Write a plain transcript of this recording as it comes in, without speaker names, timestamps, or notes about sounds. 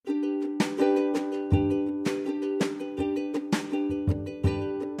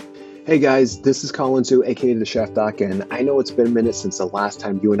Hey guys, this is Colin Zhu, aka the Chef Doc, and I know it's been a minute since the last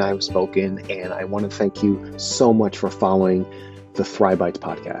time you and I have spoken, and I want to thank you so much for following the Thrive Bites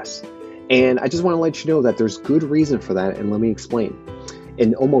podcast. And I just want to let you know that there's good reason for that, and let me explain.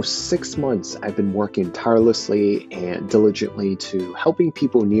 In almost 6 months, I've been working tirelessly and diligently to helping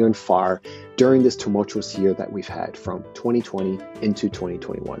people near and far during this tumultuous year that we've had from 2020 into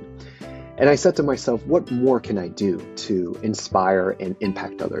 2021. And I said to myself, what more can I do to inspire and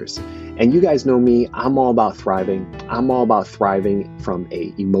impact others? And you guys know me, I'm all about thriving. I'm all about thriving from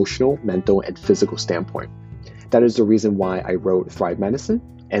an emotional, mental, and physical standpoint. That is the reason why I wrote Thrive Medicine,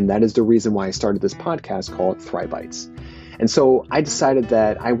 and that is the reason why I started this podcast called Thrive Bites. And so I decided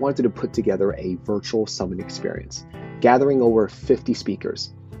that I wanted to put together a virtual summit experience, gathering over 50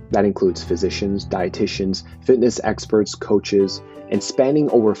 speakers. That includes physicians, dietitians, fitness experts, coaches, and spanning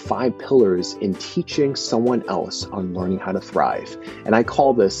over 5 pillars in teaching someone else on learning how to thrive. And I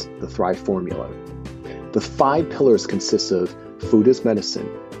call this the Thrive Formula. The 5 pillars consist of food as medicine,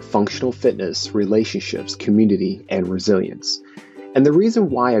 functional fitness, relationships, community, and resilience. And the reason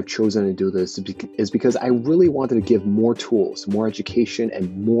why I've chosen to do this is because I really wanted to give more tools, more education,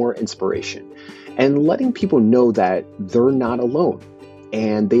 and more inspiration, and letting people know that they're not alone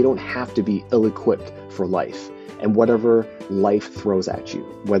and they don't have to be ill-equipped for life and whatever life throws at you,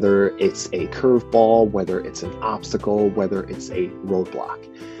 whether it's a curveball, whether it's an obstacle, whether it's a roadblock.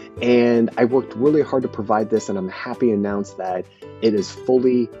 And I worked really hard to provide this, and I'm happy to announce that it is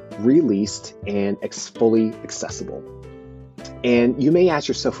fully released and fully accessible. And you may ask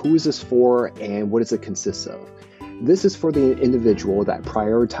yourself, who is this for and what does it consist of? This is for the individual that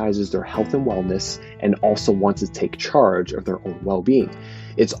prioritizes their health and wellness and also wants to take charge of their own well-being.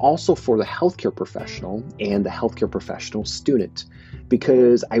 It's also for the healthcare professional and the healthcare professional student,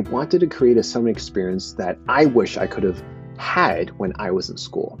 because I wanted to create a summit experience that I wish I could have had when I was in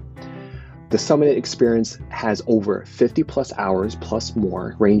school. The summit experience has over 50 plus hours plus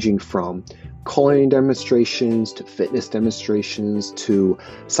more, ranging from culinary demonstrations to fitness demonstrations to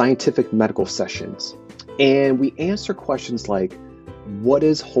scientific medical sessions. And we answer questions like, what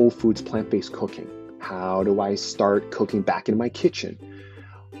is whole foods plant-based cooking? How do I start cooking back in my kitchen?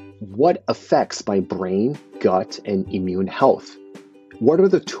 What affects my brain, gut, and immune health? What are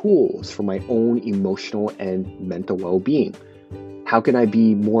the tools for my own emotional and mental well-being? How can I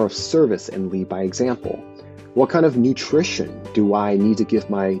be more of service and lead by example? What kind of nutrition do I need to give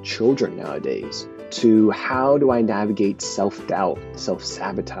my children nowadays? To how do I navigate self-doubt,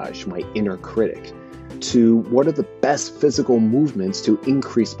 self-sabotage, my inner critic? To what are the best physical movements to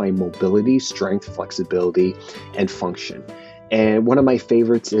increase my mobility, strength, flexibility, and function? And one of my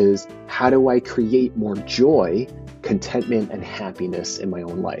favorites is, how do I create more joy, contentment, and happiness in my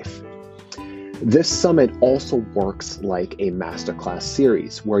own life? This summit also works like a masterclass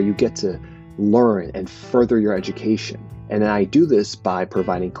series where you get to learn and further your education. And I do this by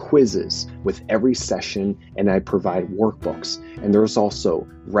providing quizzes with every session, and I provide workbooks. And there's also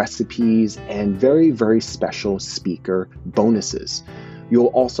recipes and very, very special speaker bonuses. You'll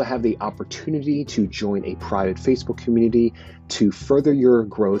also have the opportunity to join a private Facebook community to further your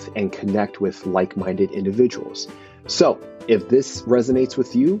growth and connect with like-minded individuals. So if this resonates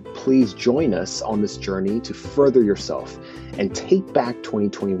with you, please join us on this journey to further yourself and take back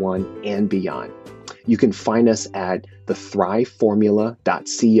 2021 and beyond. You can find us at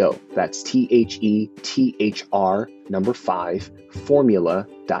thethriveformula.co. That's THETHR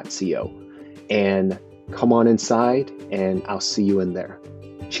formula.co. And come on inside, and I'll see you in there.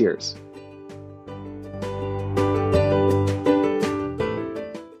 Cheers.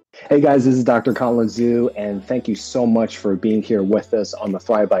 Hey guys, this is Dr. Colin Zhu, and thank you so much for being here with us on the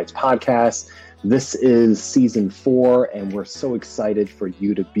Thrive Bites podcast. This is season 4, and we're so excited for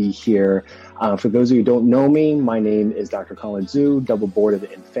you to be here. For those of you who don't know me, my name is Dr. Colin Zhu, double boarded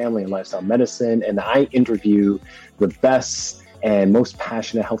in family and lifestyle medicine, and I interview the best and most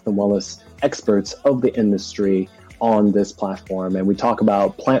passionate health and wellness experts of the industry on this platform. And we talk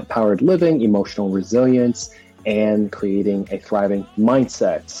about plant-powered living, emotional resilience, and creating a thriving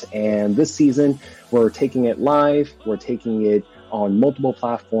mindset. And this season, we're taking it live, we're taking it on multiple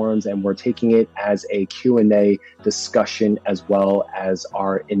platforms, and we're taking it as a Q&A discussion as well as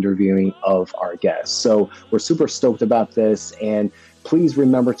our interviewing of our guests. So we're super stoked about this, and please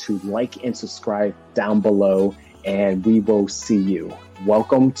remember to like and subscribe down below, and we will see you.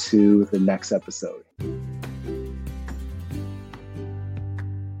 Welcome to the next episode.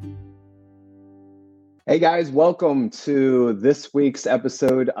 Hey guys, welcome to this week's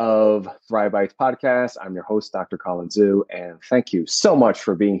episode of Thrive Bites Podcast. I'm your host, Dr. Colin Zhu, and thank you so much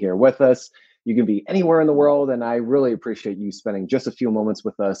for being here with us. You can be anywhere in the world, and I really appreciate you spending just a few moments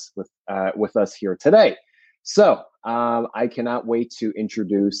with us here today. So I cannot wait to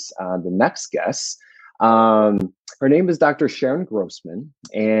introduce the next guest. Her name is Dr. Sharon Grossman,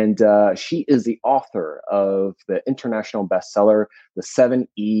 and she is the author of the international bestseller, The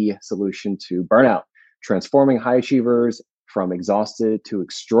 7E Solution to Burnout: Transforming High Achievers from Exhausted to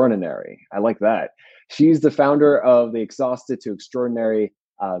Extraordinary. I like that. She's the founder of the Exhausted to Extraordinary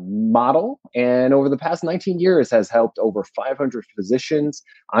model, and over the past 19 years has helped over 500 physicians,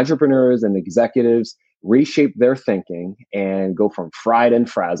 entrepreneurs, and executives reshape their thinking and go from fried and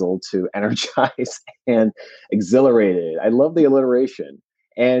frazzled to energized and exhilarated. I love the alliteration.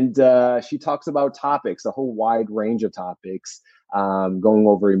 And she talks about topics, a whole wide range of topics, going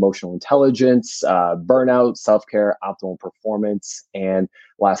over emotional intelligence, burnout, self-care, optimal performance, and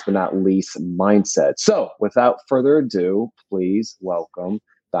last but not least, mindset. So without further ado, please welcome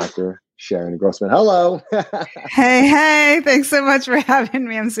Dr. Sharon Grossman. Hello. Hey, thanks so much for having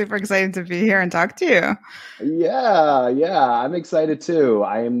me. I'm super excited to be here and talk to you. Yeah, I'm excited too.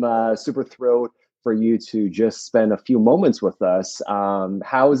 I'm super thrilled for you to just spend a few moments with us.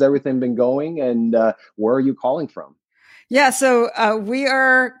 How has everything been going, and where are you calling from? Yeah, so we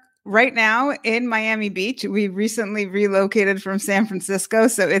are right now in Miami Beach. We recently relocated from San Francisco,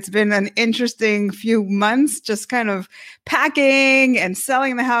 so it's been an interesting few months just kind of packing and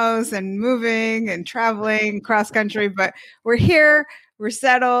selling the house and moving and traveling cross country. But we're here, we're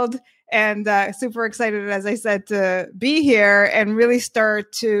settled, and super excited, as I said, to be here and really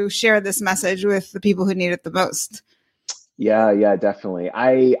start to share this message with the people who need it the most. Yeah, definitely.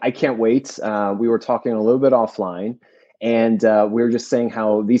 I can't wait. We were talking a little bit offline, and we were just saying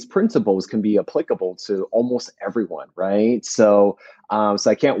how these principles can be applicable to almost everyone, right? So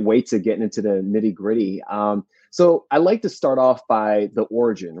I can't wait to get into the nitty gritty. So I like to start off by the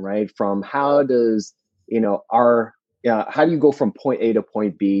origin, right? From how does our how do you go from point A to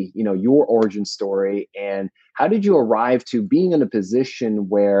point B? Your origin story, and how did you arrive to being in a position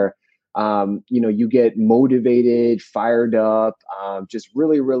where you get motivated, fired up, just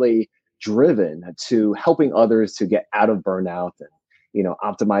really, really driven to helping others to get out of burnout and,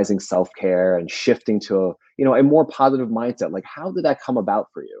 optimizing self-care and shifting to, a more positive mindset. Like, how did that come about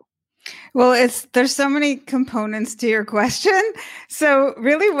for you? Well, there's so many components to your question. So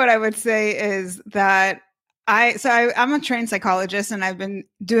really what I would say is that I'm a trained psychologist and I've been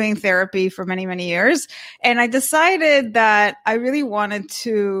doing therapy for many, many years. And I decided that I really wanted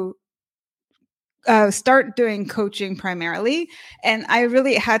to start doing coaching primarily. And I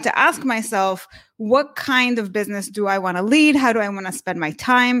really had to ask myself, what kind of business do I want to lead? How do I want to spend my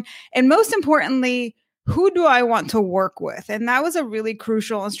time? And most importantly, who do I want to work with? And that was a really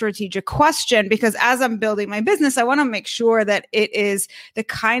crucial and strategic question, because as I'm building my business, I want to make sure that it is the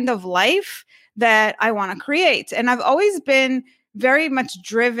kind of life that I want to create. And I've always been very much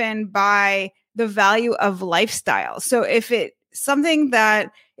driven by the value of lifestyle. So if it's something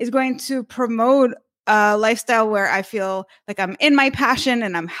that is going to promote a lifestyle where I feel like I'm in my passion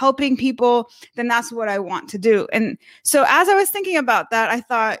and I'm helping people, then that's what I want to do. And so as I was thinking about that, I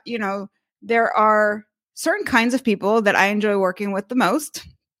thought, there are certain kinds of people that I enjoy working with the most.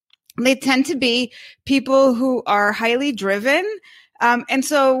 They tend to be people who are highly driven. And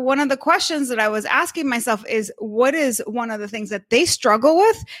so one of the questions that I was asking myself is, what is one of the things that they struggle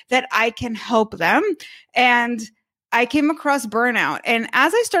with that I can help them? And I came across burnout. And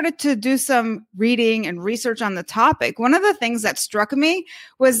as I started to do some reading and research on the topic, one of the things that struck me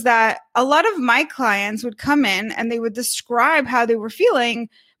was that a lot of my clients would come in and they would describe how they were feeling,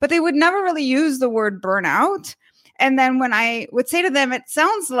 but they would never really use the word burnout. And then when I would say to them, it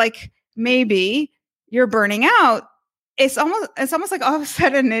sounds like maybe you're burning out, it's almost like all of a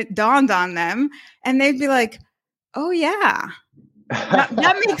sudden it dawned on them and they'd be like, oh yeah.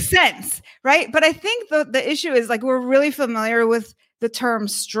 That makes sense, right? But I think the issue is, like, we're really familiar with the term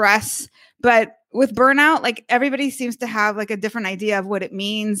stress, but with burnout, like, everybody seems to have like a different idea of what it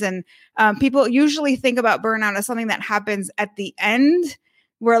means. And people usually think about burnout as something that happens at the end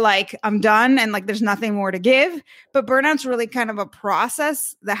where, like, I'm done and, like, there's nothing more to give. But burnout's really kind of a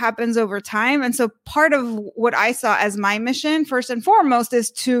process that happens over time. And so part of what I saw as my mission, first and foremost,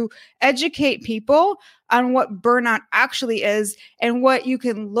 is to educate people on what burnout actually is and what you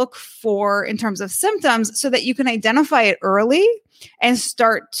can look for in terms of symptoms so that you can identify it early and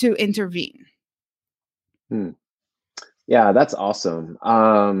start to intervene. Yeah, that's awesome.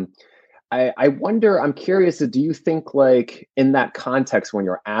 I wonder, I'm curious, do you think, like, in that context, when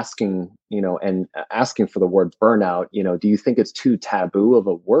you're asking, and asking for the word burnout, do you think it's too taboo of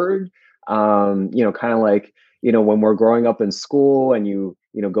a word? Kind of like, when we're growing up in school and you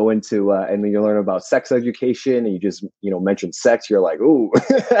go into and then you learn about sex education and you just mention sex, you're like, ooh,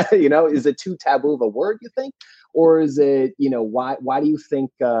 is it too taboo of a word, you think? Or is it, why do you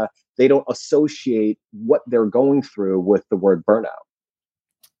think they don't associate what they're going through with the word burnout?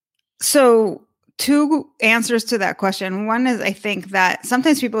 So, two answers to that question. One is, I think that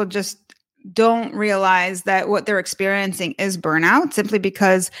sometimes people just don't realize that what they're experiencing is burnout simply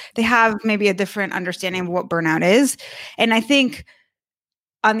because they have maybe a different understanding of what burnout is. And I think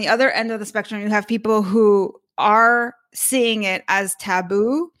on the other end of the spectrum, you have people who are seeing it as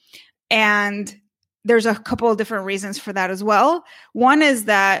taboo. And there's a couple of different reasons for that as well. One is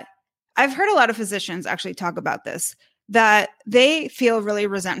that I've heard a lot of physicians actually talk about this, that they feel really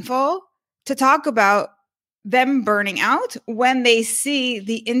resentful to talk about them burning out when they see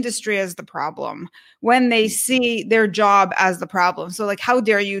the industry as the problem, when they see their job as the problem. So like, how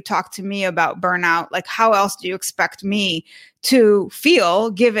dare you talk to me about burnout? Like, how else do you expect me to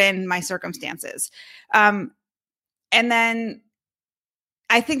feel given my circumstances? And then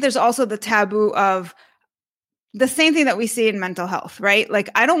I think there's also the taboo of the same thing that we see in mental health, right? Like,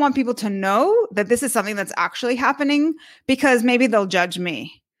 I don't want people to know that this is something that's actually happening because maybe they'll judge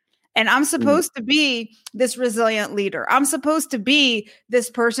me. And I'm supposed to be this resilient leader. I'm supposed to be this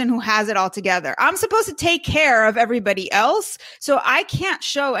person who has it all together. I'm supposed to take care of everybody else. So I can't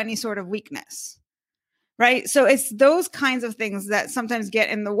show any sort of weakness, right? So it's those kinds of things that sometimes get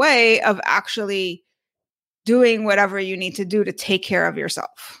in the way of actually doing whatever you need to do to take care of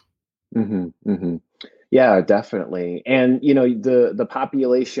yourself. Mm-hmm, mm-hmm. Yeah, definitely. And the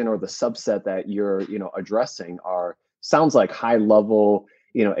population or the subset that you're addressing sounds like high level,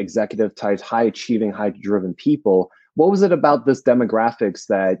 executive types, high achieving, high driven people. What was it about this demographics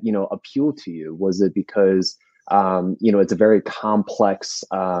that appealed to you? Was it because it's a very complex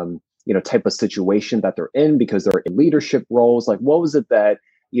type of situation that they're in because they're in leadership roles? Like, what was it that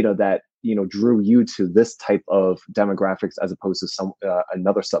drew you to this type of demographics as opposed to some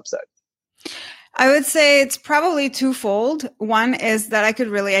another subset? I would say it's probably twofold. One is that I could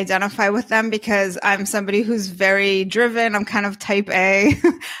really identify with them because I'm somebody who's very driven. I'm kind of type A.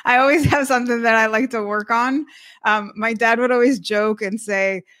 I always have something that I like to work on. My dad would always joke and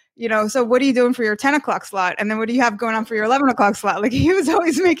say, so what are you doing for your 10 o'clock slot? And then what do you have going on for your 11 o'clock slot? Like, he was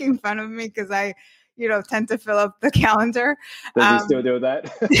always making fun of me because I tend to fill up the calendar. Does he still do that?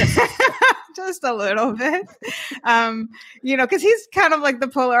 Just a little bit, because he's kind of like the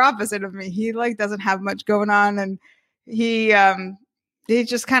polar opposite of me. He like doesn't have much going on, and he's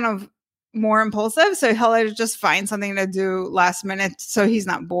just kind of more impulsive. So he'll just find something to do last minute, so he's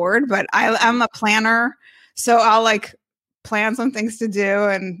not bored. But I'm a planner, so I'll like plan some things to do,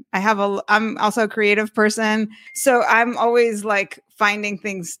 and I'm also a creative person, so I'm always like finding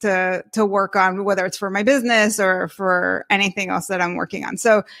things to work on, whether it's for my business or for anything else that I'm working on.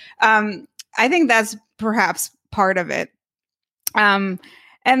 So I think that's perhaps part of it. And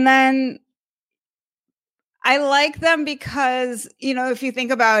then I like them because, if you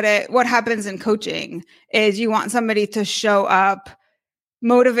think about it, what happens in coaching is you want somebody to show up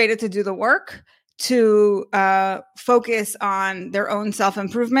motivated to do the work, to focus on their own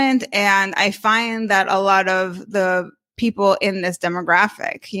self-improvement. And I find that a lot of the people in this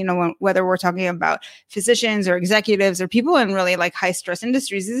demographic, whether we're talking about physicians or executives or people in really like high stress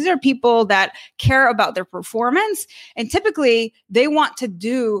industries, these are people that care about their performance. And typically they want to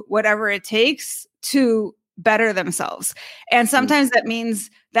do whatever it takes to better themselves. And sometimes that means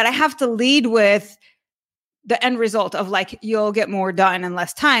that I have to lead with the end result of like, you'll get more done in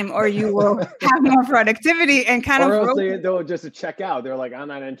less time, or you will have more productivity and kind or of. Or else they'll just check out. They're like, I'm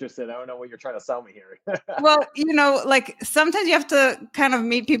not interested. I don't know what you're trying to sell me here. Well, like sometimes you have to kind of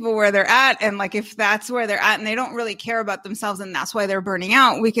meet people where they're at. And like, if that's where they're at and they don't really care about themselves and that's why they're burning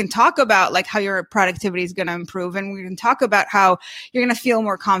out, we can talk about like how your productivity is going to improve. And we can talk about how you're going to feel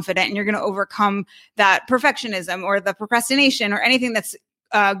more confident and you're going to overcome that perfectionism or the procrastination or anything that's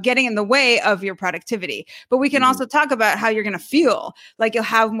getting in the way of your productivity. But we can also talk about how you're going to feel like you'll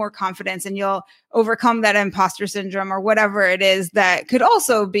have more confidence and you'll overcome that imposter syndrome or whatever it is that could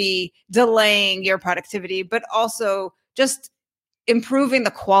also be delaying your productivity, but also just improving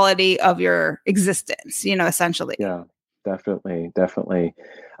the quality of your existence, essentially. Yeah, definitely.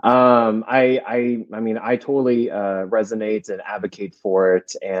 I totally resonate and advocate for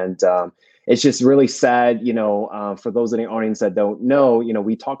it. And it's just really sad, for those in the audience that don't know,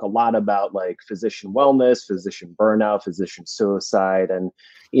 we talk a lot about like physician wellness, physician burnout, physician suicide. And,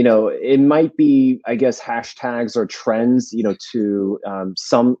 it might be, I guess, hashtags or trends, to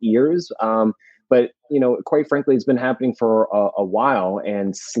some ears. But, quite frankly, it's been happening for a while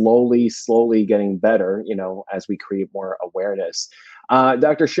and slowly getting better, as we create more awareness.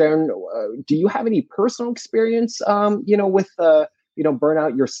 Dr. Sharon, do you have any personal experience, with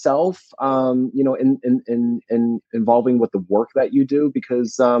burnout yourself, in involving with the work that you do?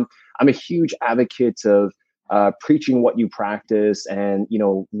 Because I'm a huge advocate of preaching what you practice and,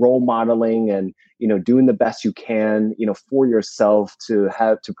 role modeling and, doing the best you can, for yourself to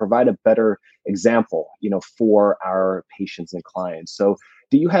provide a better example, for our patients and clients. So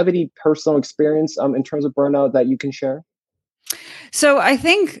do you have any personal experience in terms of burnout that you can share? So I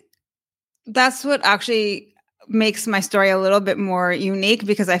think that's what actually makes my story a little bit more unique,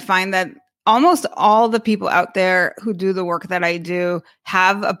 because I find that almost all the people out there who do the work that I do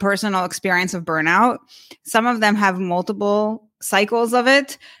have a personal experience of burnout. Some of them have multiple cycles of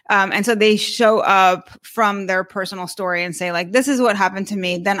it. And so they show up from their personal story and say, like, this is what happened to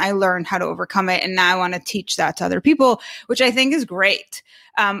me. Then I learned how to overcome it. And now I want to teach that to other people, which I think is great.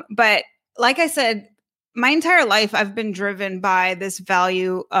 But like I said, my entire life, I've been driven by this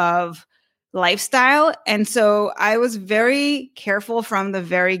value of lifestyle. And so I was very careful from the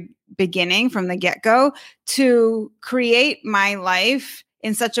very beginning, from the get-go, to create my life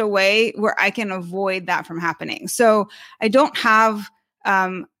in such a way where I can avoid that from happening. So I don't have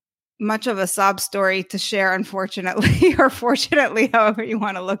much of a sob story to share, unfortunately, or fortunately, however you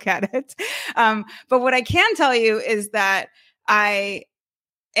want to look at it. But what I can tell you is that I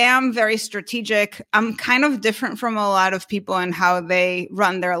am very strategic. I'm kind of different from a lot of people in how they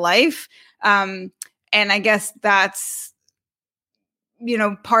run their life. And I guess that's,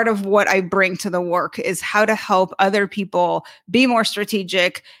 part of what I bring to the work is how to help other people be more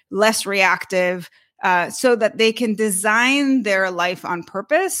strategic, less reactive, so that they can design their life on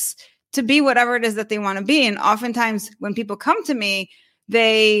purpose to be whatever it is that they want to be. And oftentimes when people come to me,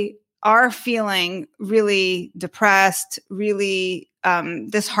 they are feeling really depressed, really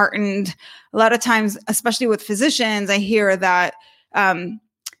disheartened. A lot of times, especially with physicians, I hear that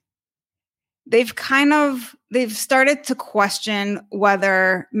they've started to question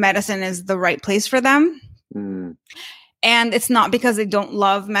whether medicine is the right place for them. Mm. And it's not because they don't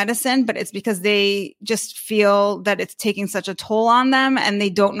love medicine, but it's because they just feel that it's taking such a toll on them and they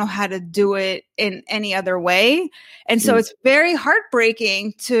don't know how to do it in any other way. And so it's very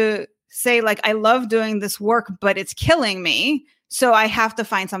heartbreaking to say, like, I love doing this work, but it's killing me. So I have to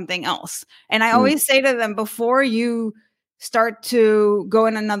find something else. And I always say to them, before you start to go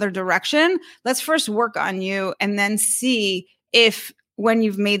in another direction, let's first work on you and then see if when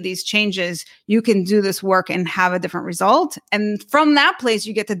you've made these changes, you can do this work and have a different result. And from that place,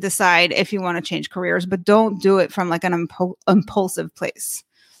 you get to decide if you want to change careers, but don't do it from like an impulsive place.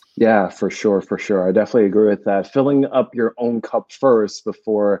 Yeah, for sure. For sure. I definitely agree with that. Filling up your own cup first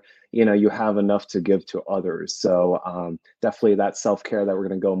before, you have enough to give to others. So definitely that self-care that we're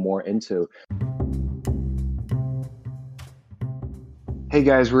going to go more into. Hey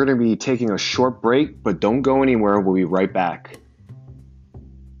guys, we're going to be taking a short break, but don't go anywhere. We'll be right back.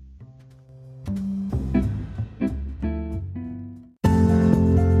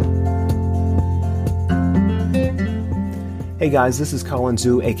 Hey guys, this is Colin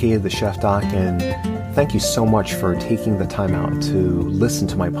Zhu, aka The Chef Doc, and thank you so much for taking the time out to listen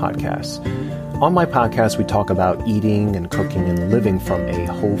to my podcast. On my podcast, we talk about eating and cooking and living from a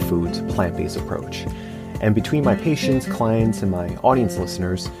whole foods, plant-based approach. And between my patients, clients, and my audience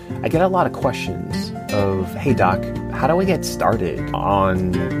listeners, I get a lot of questions of, hey doc, how do I get started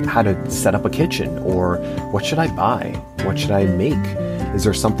on how to set up a kitchen? Or what should I buy? What should I make? Is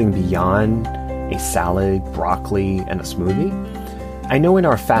there something beyond a salad, broccoli, and a smoothie? I know in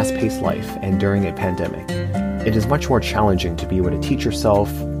our fast-paced life and during a pandemic, it is much more challenging to be able to teach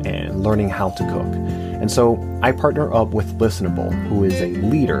yourself and learning how to cook. And so I partner up with Listenable, who is a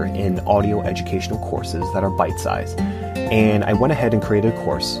leader in audio educational courses that are bite-sized. And I went ahead and created a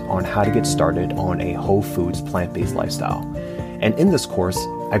course on how to get started on a whole foods, plant-based lifestyle. And in this course,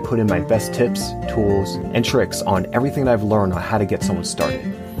 I put in my best tips, tools, and tricks on everything that I've learned on how to get someone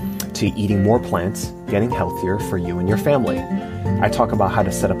started, to eating more plants, getting healthier for you and your family. I talk about how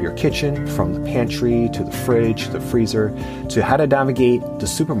to set up your kitchen, from the pantry to the fridge, to the freezer, to how to navigate the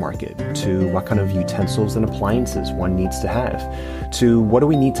supermarket, to what kind of utensils and appliances one needs to have, to what do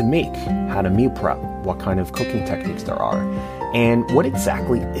we need to make, how to meal prep, what kind of cooking techniques there are, and what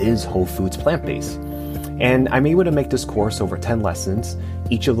exactly is whole foods plant-based. And I'm able to make this course over 10 lessons.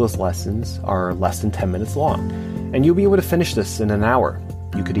 Each of those lessons are less than 10 minutes long, and you'll be able to finish this in an hour.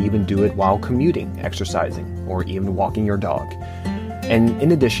 You could even do it while commuting, exercising, or even walking your dog. And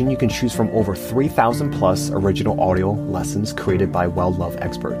in addition, you can choose from over 3,000 plus original audio lessons created by well-loved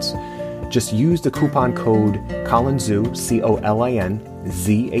experts. Just use the coupon code COLINZHU,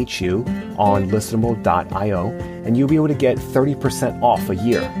 COLINZHU, on listenable.io, and you'll be able to get 30% off a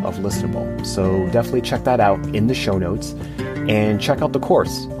year of Listenable. So definitely check that out in the show notes, and check out the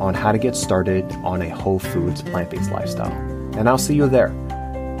course on how to get started on a whole foods plant-based lifestyle. And I'll see you there.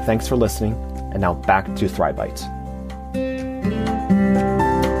 Thanks for listening, and now back to Thrive Bites.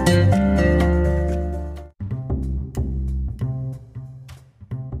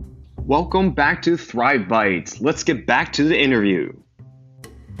 Welcome back to Thrive Bites. Let's get back to the interview.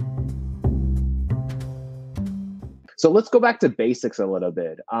 So let's go back to basics a little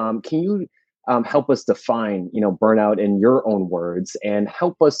bit. Can you help us define, burnout in your own words, and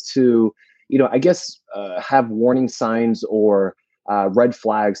help us to, have warning signs or red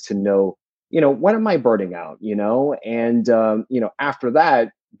flags to know, when am I burning out, and, after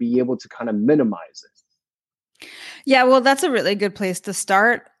that, be able to kind of minimize it. Yeah, well, that's a really good place to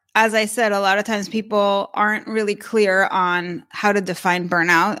start. As I said, a lot of times people aren't really clear on how to define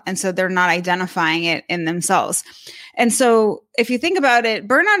burnout, and so they're not identifying it in themselves. And so if you think about it,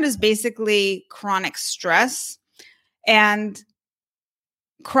 burnout is basically chronic stress. And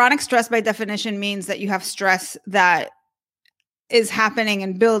chronic stress by definition means that you have stress that is happening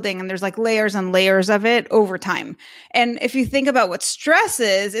and building, and there's like layers and layers of it over time. And if you think about what stress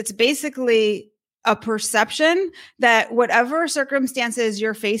is, it's basically a perception that whatever circumstances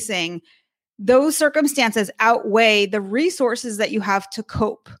you're facing, those circumstances outweigh the resources that you have to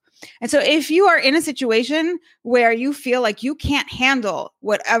cope. And so if you are in a situation where you feel like you can't handle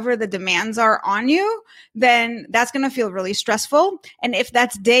whatever the demands are on you, then that's going to feel really stressful. And if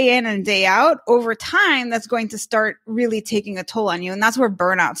that's day in and day out, over time, that's going to start really taking a toll on you. And that's where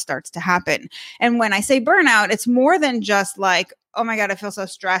burnout starts to happen. And when I say burnout, it's more than just like, oh my God, I feel so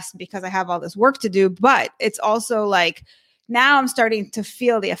stressed because I have all this work to do. But it's also like, now I'm starting to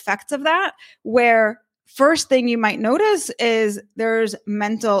feel the effects of that, where first thing you might notice is there's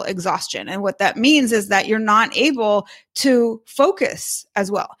mental exhaustion. And what that means is that you're not able to focus as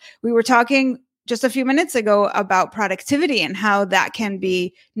well. We were talking just a few minutes ago about productivity and how that can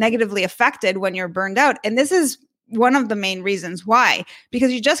be negatively affected when you're burned out. And this is one of the main reasons why,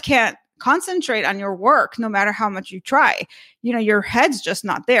 because you just can't concentrate on your work no matter how much you try. Your head's just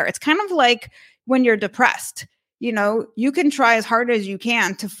not there. It's kind of like when you're depressed. You can try as hard as you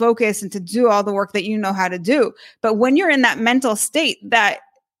can to focus and to do all the work that you know how to do. But when you're in that mental state that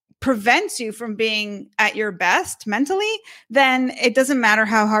prevents you from being at your best mentally, then it doesn't matter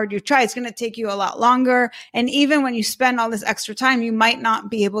how hard you try. It's going to take you a lot longer. And even when you spend all this extra time, you might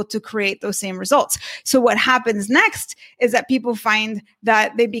not be able to create those same results. So what happens next is that people find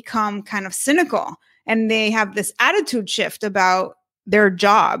that they become kind of cynical, and they have this attitude shift about their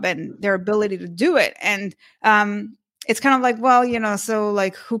job and their ability to do it. And it's kind of like, well, so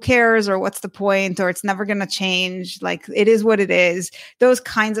like, who cares, or what's the point, or it's never going to change. Like, it is what it is. Those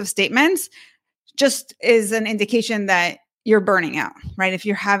kinds of statements just is an indication that you're burning out, right? If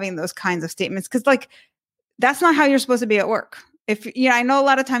you're having those kinds of statements, because like, that's not how you're supposed to be at work. If, I know a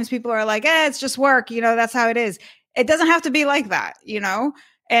lot of times people are like, it's just work, that's how it is. It doesn't have to be like that,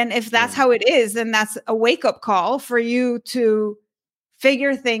 And if that's how it is, then that's a wake-up call for you to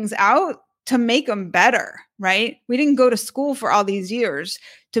figure things out to make them better, right? We didn't go to school for all these years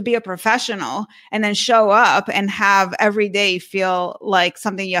to be a professional and then show up and have every day feel like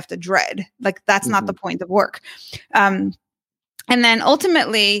something you have to dread. Like, that's not the point of work. And then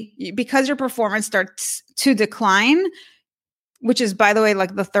ultimately, because your performance starts to decline, which is, by the way,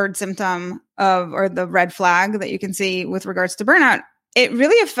 like the third symptom or the red flag that you can see with regards to burnout, it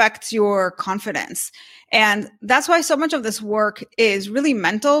really affects your confidence. And that's why so much of this work is really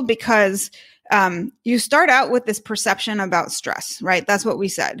mental, because you start out with this perception about stress, right? That's what we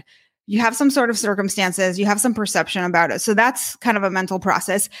said. You have some sort of circumstances, you have some perception about it. So that's kind of a mental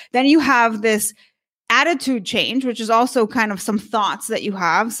process. Then you have this attitude change, which is also kind of some thoughts that you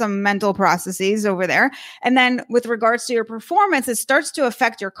have, some mental processes over there. And then with regards to your performance, it starts to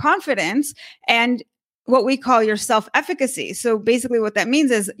affect your confidence and what we call your self-efficacy. So basically what that means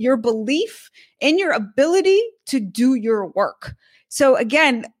is your belief in your ability to do your work. So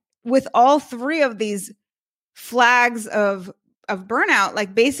again, with all three of these flags of burnout,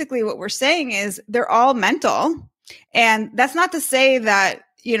 like basically what we're saying is they're all mental. And that's not to say that,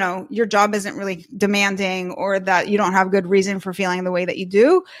 your job isn't really demanding or that you don't have good reason for feeling the way that you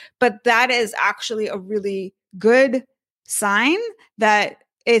do, but that is actually a really good sign that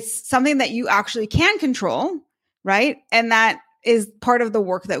it's something that you actually can control, right? And that is part of the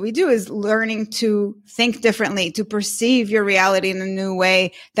work that we do, is learning to think differently, to perceive your reality in a new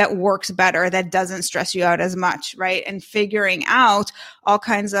way that works better, that doesn't stress you out as much, right? And figuring out all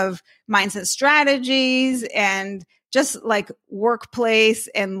kinds of mindset strategies and just like workplace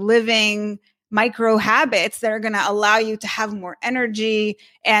and living micro habits that are going to allow you to have more energy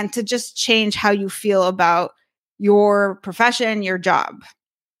and to just change how you feel about your profession, your job.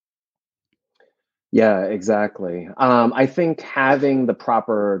 Yeah, exactly. I think having the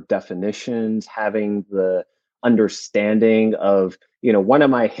proper definitions, having the understanding of, when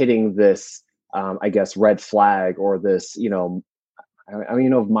am I hitting this, I guess, red flag or this, I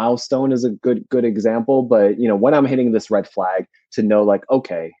mean, if milestone is a good example, but when I'm hitting this red flag, to know like,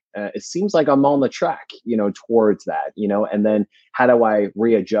 okay, it seems like I'm on the track, towards that, and then how do I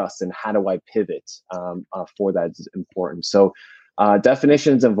readjust and how do I pivot for that is important. So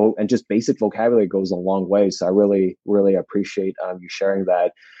definitions and just basic vocabulary goes a long way. So I really appreciate you sharing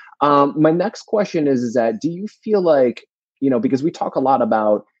that. My next question is that do you feel like, because we talk a lot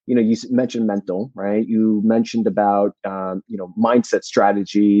about, you mentioned mental, right? You mentioned about, mindset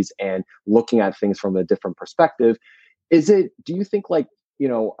strategies and looking at things from a different perspective. Do you think like,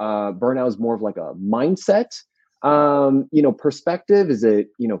 burnout is more of like a mindset, perspective? Is it,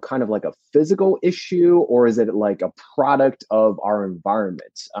 kind of like a physical issue, or is it like a product of our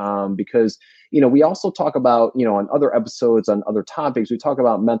environment? Because, we also talk about, on other episodes, on other topics, we talk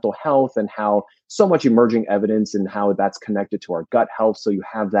about mental health and how so much emerging evidence and how that's connected to our gut health. So you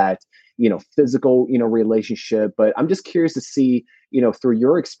have that, physical, relationship. But I'm just curious to see, through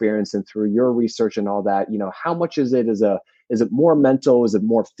your experience and through your research and all that, how much is it more mental? Is it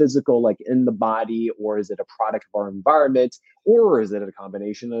more physical, like in the body, or is it a product of our environment, or is it a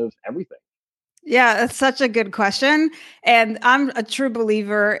combination of everything? Yeah, that's such a good question. And I'm a true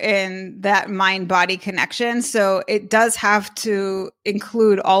believer in that mind body connection. So it does have to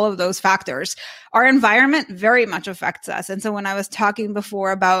include all of those factors. Our environment very much affects us. And so when I was talking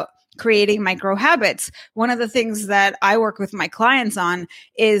before about creating micro habits, one of the things that I work with my clients on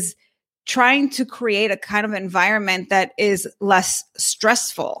is trying to create a kind of environment that is less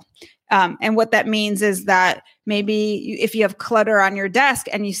stressful. And what that means is that maybe if you have clutter on your desk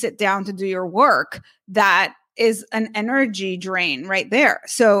and you sit down to do your work, that is an energy drain right there.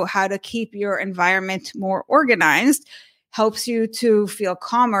 So how to keep your environment more organized helps you to feel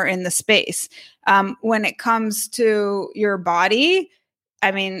calmer in the space. When it comes to your body,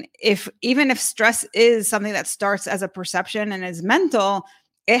 I mean, even if stress is something that starts as a perception and is mental,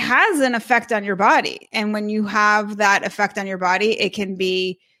 it has an effect on your body. And when you have that effect on your body, it can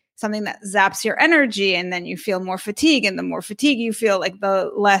be something that zaps your energy, and then you feel more fatigue, and the more fatigue you feel, like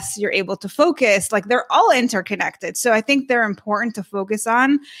the less you're able to focus. Like they're all interconnected. So I think they're important to focus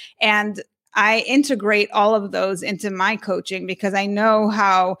on. And I integrate all of those into my coaching because I know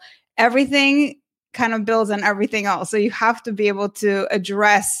how everything kind of builds on everything else. So you have to be able to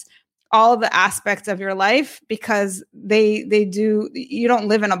address all the aspects of your life because they do, you don't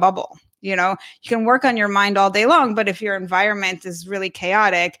live in a bubble. You can work on your mind all day long, but if your environment is really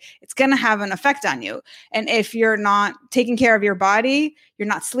chaotic, it's going to have an effect on you. And if you're not taking care of your body, you're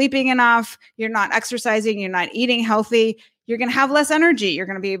not sleeping enough, you're not exercising, you're not eating healthy, you're going to have less energy. You're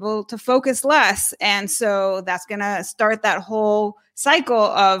going to be able to focus less. And so that's going to start that whole cycle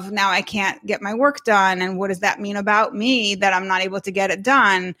of now I can't get my work done. And what does that mean about me that I'm not able to get it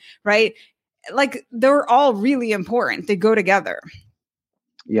done? Right? Like they're all really important. They go together.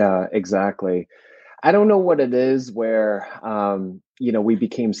 Yeah, exactly. I don't know what it is where, we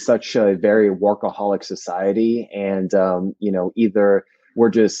became such a very workaholic society, and, either we're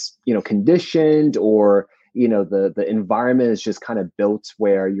just, conditioned, or, the environment is just kind of built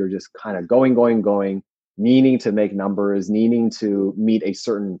where you're just kind of going, needing to make numbers, needing to meet a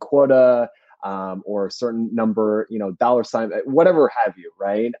certain quota, or a certain number, dollar sign, whatever have you,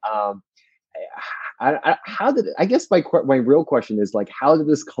 right? I guess my real question is like, how did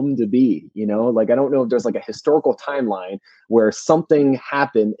this come to be? Like, I don't know if there's like a historical timeline where something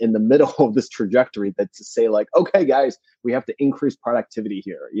happened in the middle of this trajectory that to say like, okay, guys, we have to increase productivity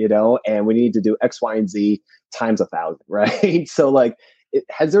here, and we need to do X, Y, and Z times 1,000, right? So like,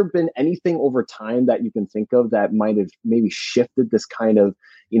 has there been anything over time that you can think of that might have maybe shifted this kind of,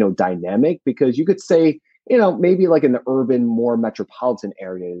 dynamic? Because you could say, maybe like in the urban, more metropolitan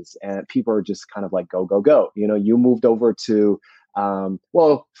areas, and people are just kind of like go, go, go. You moved over to,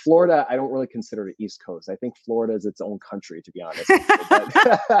 Florida. I don't really consider it East Coast. I think Florida is its own country, to be honest.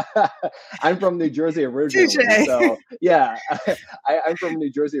 But I'm from New Jersey originally. So yeah, I'm from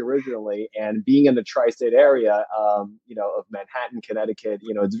New Jersey originally, and being in the tri-state area, of Manhattan, Connecticut,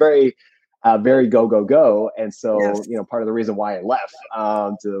 it's very go, go, go. And so, Yes. Part of the reason why I left,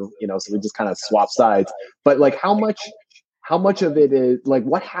 so we just kind of swap sides. But like, how much of it is like,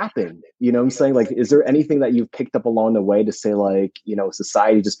 what happened? You know what I'm saying? Like, is there anything that you've picked up along the way to say like,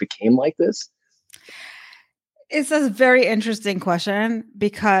 society just became like this? It's a very interesting question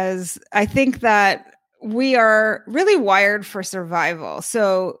because I think that we are really wired for survival.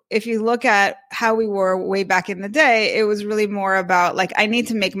 So if you look at how we were way back in the day, it was really more about like, I need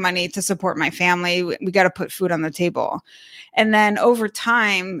to make money to support my family. We got to put food on the table. And then over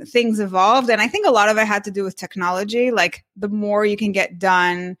time, things evolved. And I think a lot of it had to do with technology. Like the more you can get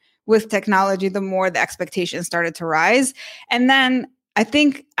done with technology, the more the expectations started to rise. And then I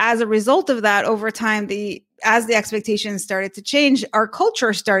think as a result of that, over time, as the expectations started to change, our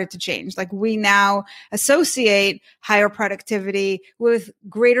culture started to change. Like we now associate higher productivity with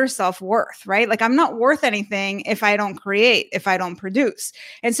greater self-worth, right? Like I'm not worth anything if I don't create, if I don't produce.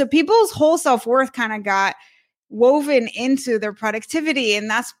 And so people's whole self-worth kind of got woven into their productivity. And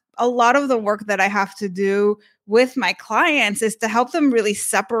that's a lot of the work that I have to do with my clients, is to help them really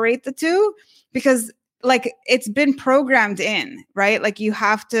separate the two, because like it's been programmed in, right? Like you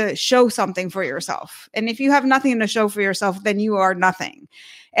have to show something for yourself. And if you have nothing to show for yourself, then you are nothing.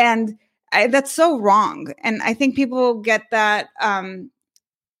 And that's so wrong. And I think people get that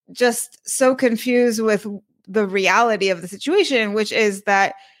just so confused with the reality of the situation, which is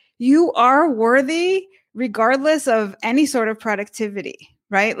that you are worthy regardless of any sort of productivity,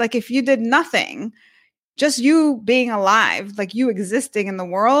 right? Like if you did nothing, just you being alive, like you existing in the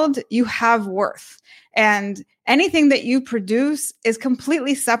world, you have worth. And anything that you produce is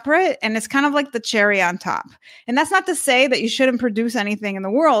completely separate, and it's kind of like the cherry on top. And that's not to say that you shouldn't produce anything in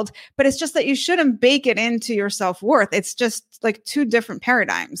the world, but it's just that you shouldn't bake it into your self-worth. It's just like two different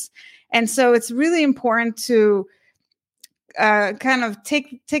paradigms. And so it's really important to kind of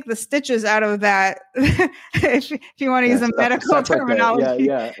take the stitches out of that, if you want to use a medical terminology,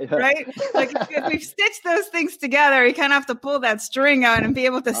 yeah. Right? Like if we've stitched those things together, you kind of have to pull that string out and be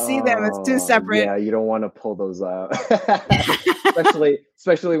able to see them as two separate. Yeah, you don't want to pull those out,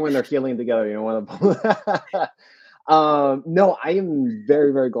 especially when they're healing together. You don't want to pull that. No, I am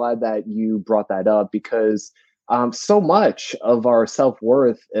very, very glad that you brought that up, because so much of our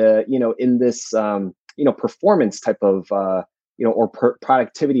self-worth, in this performance type of, or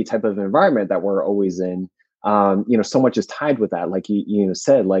productivity type of environment that we're always in, so much is tied with that. Like you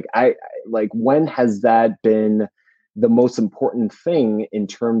said, like when has that been the most important thing in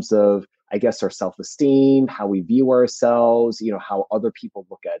terms of, I guess, our self-esteem, how we view ourselves, how other people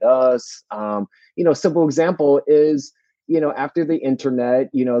look at us. Simple example is, after the internet,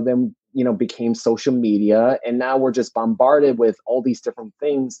 then became social media, and now we're just bombarded with all these different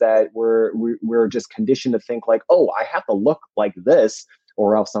things that we're just conditioned to think like, oh, I have to look like this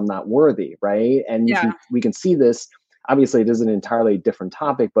or else I'm not worthy, right? And we can see this. Obviously, it is an entirely different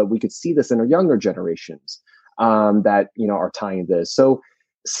topic, but we could see this in our younger generations that are tying this. So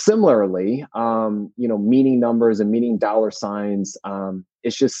similarly, meaning numbers and meaning dollar signs,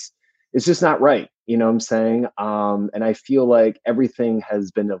 it's just not right. You know what I'm saying? And I feel like everything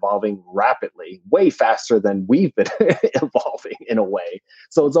has been evolving rapidly, way faster than we've been evolving in a way.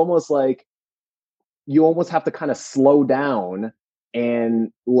 So it's almost like you almost have to kind of slow down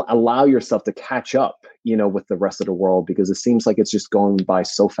and allow yourself to catch up, with the rest of the world, because it seems like it's just going by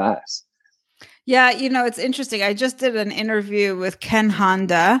so fast. Yeah, it's interesting. I just did an interview with Ken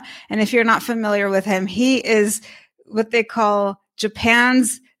Honda. And if you're not familiar with him, he is what they call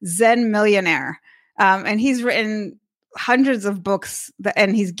Japan's Zen millionaire. And he's written hundreds of books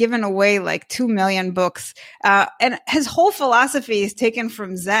and he's given away like 2 million books. And his whole philosophy is taken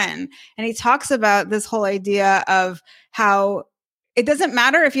from Zen. And he talks about this whole idea of how it doesn't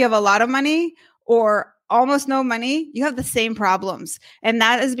matter if you have a lot of money or almost no money, you have the same problems. And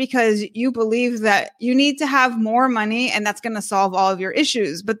that is because you believe that you need to have more money and that's going to solve all of your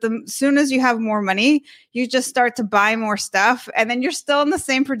issues. But the soon as you have more money, you just start to buy more stuff and then you're still in the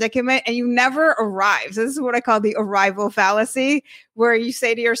same predicament and you never arrive. So this is what I call the arrival fallacy, where you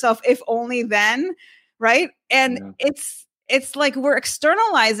say to yourself, if only then, right? And it's like we're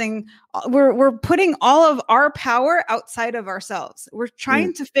externalizing, we're putting all of our power outside of ourselves. We're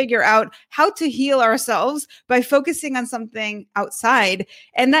trying to figure out how to heal ourselves by focusing on something outside.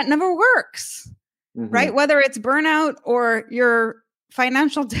 And that never works, right? Whether it's burnout or your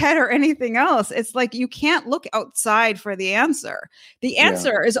financial debt or anything else, it's like you can't look outside for the answer. The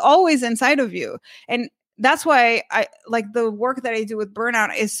answer is always inside of you. And that's why I like the work that I do with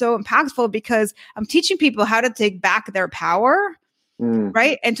burnout is so impactful, because I'm teaching people how to take back their power,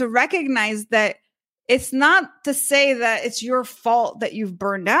 right? And to recognize that it's not to say that it's your fault that you've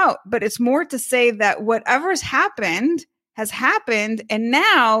burned out, but it's more to say that whatever's happened has happened. And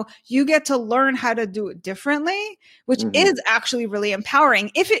now you get to learn how to do it differently, which is actually really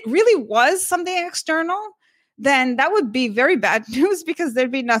empowering. If it really was something external, then that would be very bad news because there'd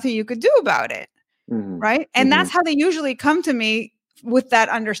be nothing you could do about it. right? And that's how they usually come to me, with that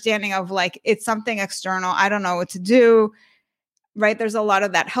understanding of like, it's something external. I don't know what to do. Right. There's a lot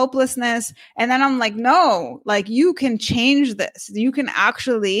of that helplessness. And then I'm like, no, like you can change this. You can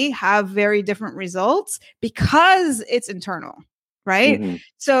actually have very different results because it's internal. Right.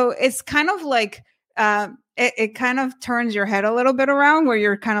 So it's kind of like, it kind of turns your head a little bit around where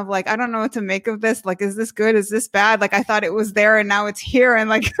you're kind of like, I don't know what to make of this. Like, is this good? Is this bad? Like, I thought it was there and now it's here. And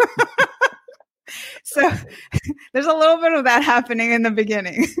like, so there's a little bit of that happening in the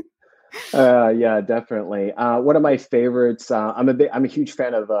beginning. Yeah, definitely. One of my favorites. I'm a huge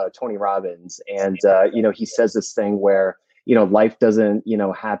fan of Tony Robbins, and he says this thing where life doesn't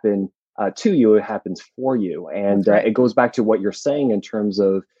happen to you; it happens for you, and it goes back to what you're saying in terms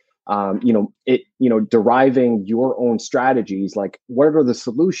of deriving your own strategies. Like, what are the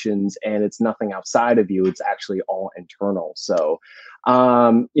solutions? And it's nothing outside of you; it's actually all internal. So.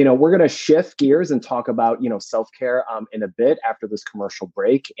 We're going to shift gears and talk about, self-care in a bit after this commercial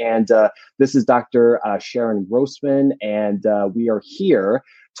break. And this is Dr. Sharon Grossman, and we are here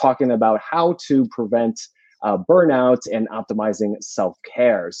talking about how to prevent burnout and optimizing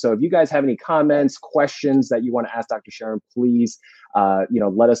self-care. So if you guys have any comments, questions that you want to ask Dr. Sharon, please,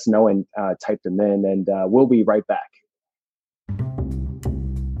 let us know and type them in, and we'll be right back.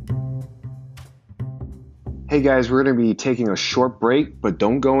 Hey guys, we're going to be taking a short break, but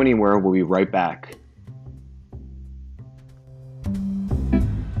don't go anywhere. We'll be right back.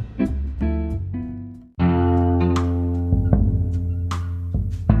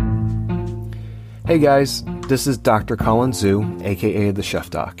 Hey guys, this is Dr. Colin Zhu, aka The Chef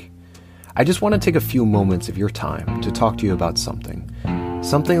Doc. I just want to take a few moments of your time to talk to you about something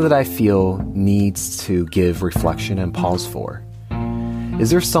that I feel needs to give reflection and pause for. Is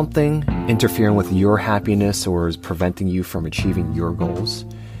there something interfering with your happiness or is preventing you from achieving your goals?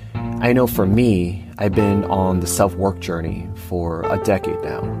 I know for me, I've been on the self-work journey for a decade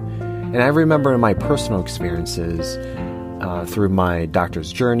now. And I remember in my personal experiences, through my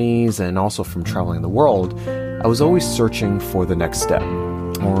doctor's journeys and also from traveling the world, I was always searching for the next step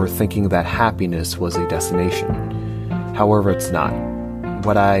or thinking that happiness was a destination. However, it's not.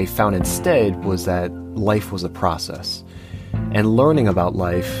 What I found instead was that life was a process. And learning about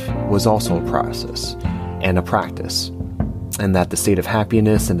life was also a process and a practice, and that the state of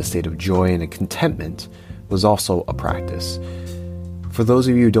happiness and the state of joy and contentment was also a practice. For those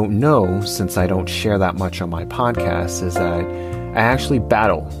of you who don't know, since I don't share that much on my podcast, is that I actually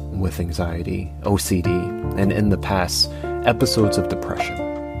battle with anxiety, OCD, and in the past, episodes of depression.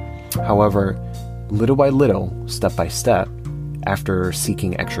 However, little by little, step by step, after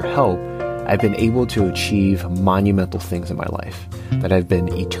seeking extra help, I've been able to achieve monumental things in my life that I've been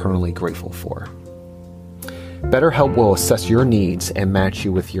eternally grateful for. BetterHelp will assess your needs and match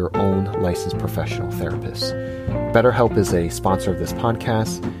you with your own licensed professional therapist. BetterHelp is a sponsor of this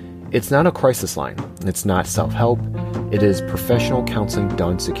podcast. It's not a crisis line. It's not self-help. It is professional counseling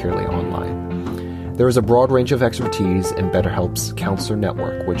done securely online. There is a broad range of expertise in BetterHelp's counselor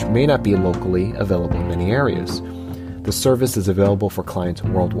network, which may not be locally available in many areas. The service is available for clients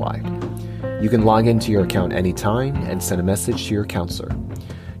worldwide. You can log into your account anytime and send a message to your counselor.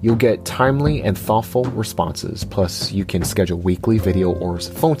 You'll get timely and thoughtful responses, plus you can schedule weekly video or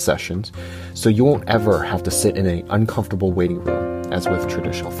phone sessions, so you won't ever have to sit in an uncomfortable waiting room, as with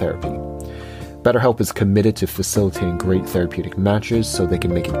traditional therapy. BetterHelp is committed to facilitating great therapeutic matches so they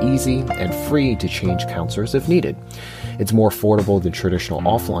can make it easy and free to change counselors if needed. It's more affordable than traditional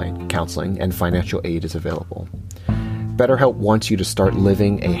offline counseling, and financial aid is available. BetterHelp wants you to start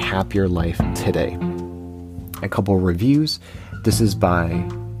living a happier life today. A couple of reviews. This is by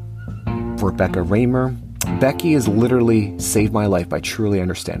Rebecca Raymer. Becky has literally saved my life by truly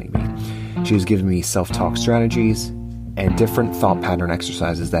understanding me. She has given me self-talk strategies and different thought pattern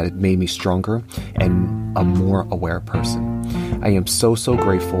exercises that have made me stronger and a more aware person. I am so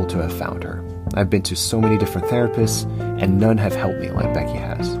grateful to have found her. I've been to so many different therapists and none have helped me like Becky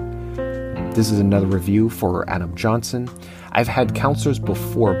has. This is another review for Adam Johnson. I've had counselors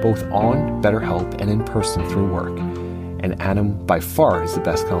before, both on BetterHelp and in person through work. And Adam, by far, is the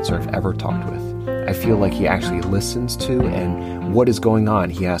best counselor I've ever talked with. I feel like he actually listens to and what is going on.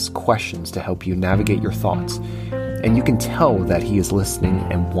 He asks questions to help you navigate your thoughts. And you can tell that he is listening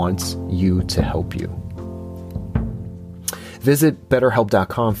and wants you to help you. Visit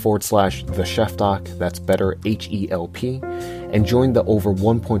betterhelp.com/thechefdoc, that's better HELP, and join the over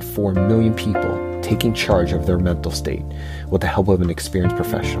 1.4 million people taking charge of their mental state with the help of an experienced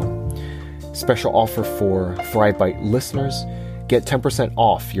professional. Special offer for ThriveBite listeners, get 10%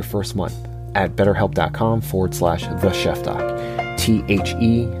 off your first month at betterhelp.com/thechefdoc.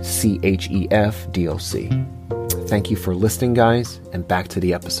 THECHEFDOC. Thank you for listening, guys, and back to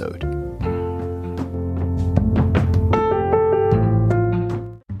the episode.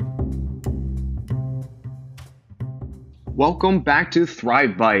 Welcome back to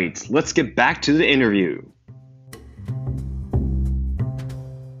Thrive Bites. Let's get back to the interview.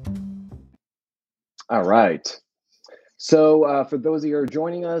 All right. So for those of you who are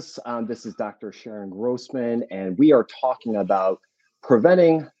joining us, this is Dr. Sharon Grossman, and we are talking about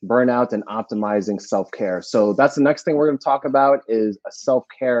preventing burnout and optimizing self-care. So that's the next thing we're going to talk about is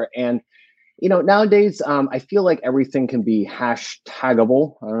self-care. And, nowadays, I feel like everything can be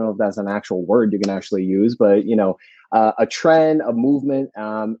hashtagable. I don't know if that's an actual word you can actually use, but, a trend, a movement,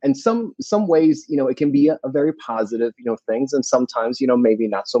 and some ways, it can be a very positive, things. And sometimes, maybe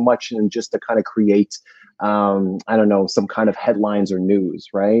not so much, and just to kind of create, some kind of headlines or news,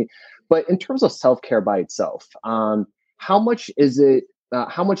 right? But in terms of self-care by itself, how much is it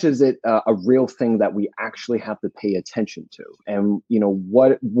a real thing that we actually have to pay attention to? And,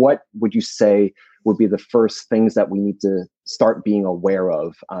 what would you say would be the first things that we need to start being aware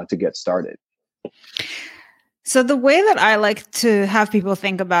of to get started? So the way that I like to have people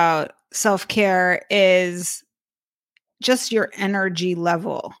think about self-care is just your energy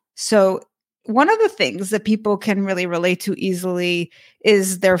level. So one of the things that people can really relate to easily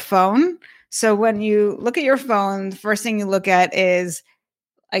is their phone. So when you look at your phone, the first thing you look at is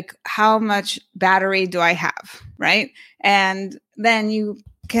like, how much battery do I have, right? And then you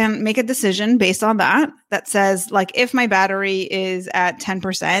can make a decision based on that says, like, if my battery is at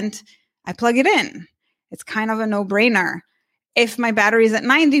 10%, I plug it in. It's kind of a no-brainer. If my battery is at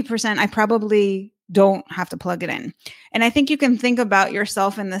 90%, I probably don't have to plug it in. And I think you can think about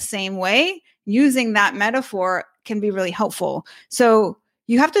yourself in the same way. Using that metaphor can be really helpful. So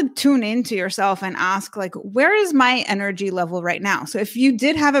you have to tune into yourself and ask, like, where is my energy level right now? So if you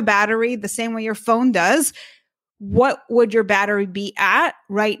did have a battery the same way your phone does, what would your battery be at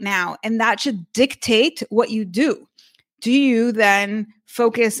right now? And that should dictate what you do. Do you then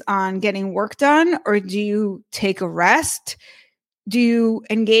focus on getting work done, or do you take a rest? Do you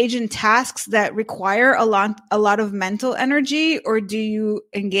engage in tasks that require a lot of mental energy, or do you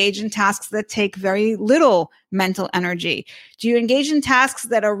engage in tasks that take very little mental energy? Do you engage in tasks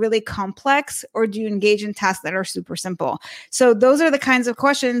that are really complex, or do you engage in tasks that are super simple? So those are the kinds of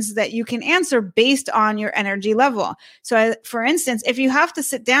questions that you can answer based on your energy level. So for instance, if you have to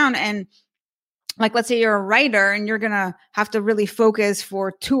sit down and, like, let's say you're a writer and you're going to have to really focus for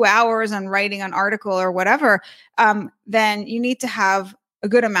 2 hours on writing an article or whatever, then you need to have a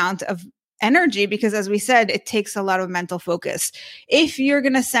good amount of energy because, as we said, it takes a lot of mental focus. If you're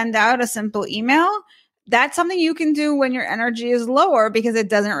going to send out a simple email, that's something you can do when your energy is lower because it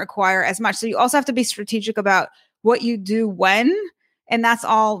doesn't require as much. So you also have to be strategic about what you do when. And that's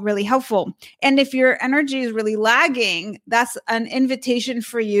all really helpful. And if your energy is really lagging, that's an invitation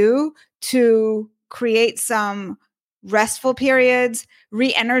for you to create some restful periods,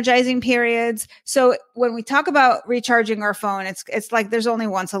 re-energizing periods. So when we talk about recharging our phone, it's like there's only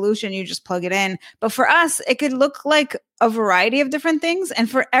one solution. You just plug it in. But for us, it could look like a variety of different things. And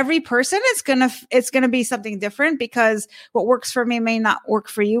for every person, it's gonna be something different because what works for me may not work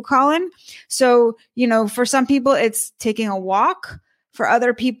for you, Colin. So, for some people, it's taking a walk. For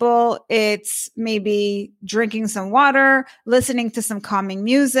other people, it's maybe drinking some water, listening to some calming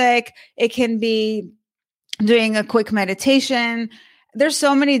music. It can be doing a quick meditation. There's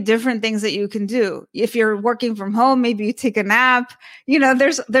so many different things that you can do. If you're working from home, maybe you take a nap.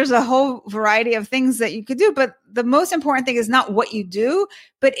 There's a whole variety of things that you could do. But the most important thing is not what you do,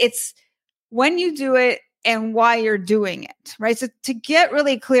 but it's when you do it and why you're doing it, right? So to get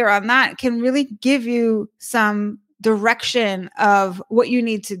really clear on that can really give you some direction of what you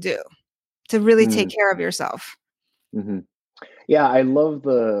need to do to really take care of yourself. Mm-hmm. Yeah, I love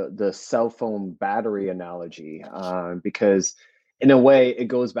the cell phone battery analogy because in a way it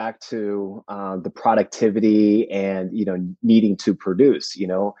goes back to the productivity and needing to produce.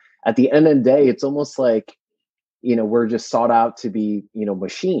 At the end of the day, it's almost like we're just sought out to be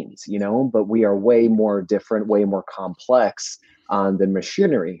machines, but we are way more different, way more complex than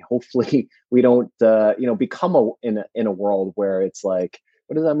machinery. Hopefully, we don't become in a world where it's like,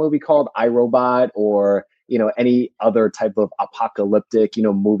 what is that movie called, iRobot, or any other type of apocalyptic,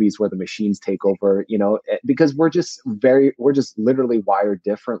 movies where the machines take over, because we're just literally wired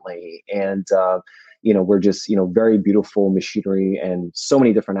differently. And, we're just, very beautiful machinery, and so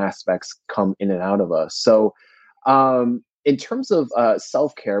many different aspects come in and out of us. So in terms of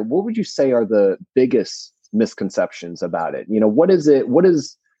self-care, what would you say are the biggest misconceptions about it? What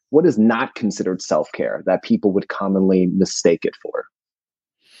is what is not considered self-care that people would commonly mistake it for?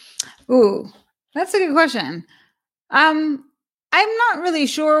 Ooh, that's a good question. I'm not really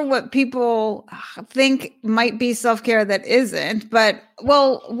sure what people think might be self-care that isn't, but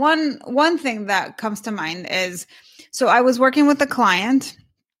well, one thing that comes to mind is, so I was working with a client.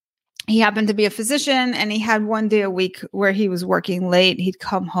 He happened to be a physician, and he had one day a week where he was working late. He'd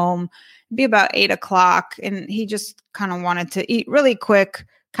come home, be about 8 o'clock, and he just kind of wanted to eat really quick,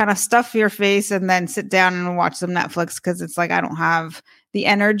 kind of stuff your face, and then sit down and watch some Netflix, because it's like, I don't have the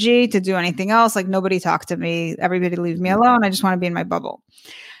energy to do anything else. Like, nobody talk to me. Everybody leave me alone. I just want to be in my bubble.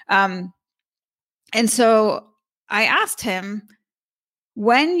 And so I asked him,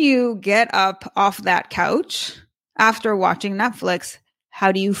 when you get up off that couch after watching Netflix,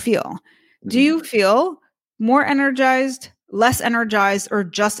 how do you feel? Mm-hmm. Do you feel more energized, less energized, or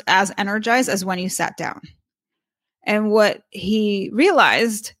just as energized as when you sat down? And what he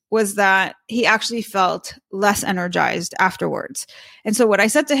realized was that he actually felt less energized afterwards. And so what I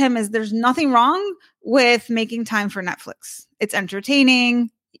said to him is, there's nothing wrong with making time for Netflix. It's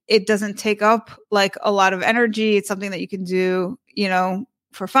entertaining. It doesn't take up like a lot of energy. It's something that you can do,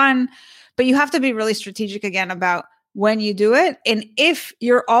 for fun, but you have to be really strategic again about when you do it. And if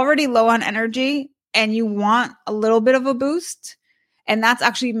you're already low on energy and you want a little bit of a boost, and that's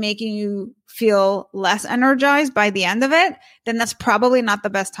actually making you feel less energized by the end of it, then that's probably not the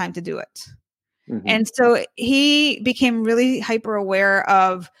best time to do it. Mm-hmm. And so he became really hyper aware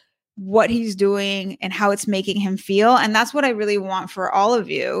of what he's doing and how it's making him feel. And that's what I really want for all of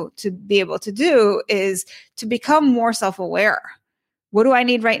you to be able to do, is to become more self-aware. What do I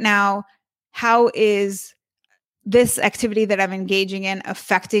need right now? How is this activity that I'm engaging in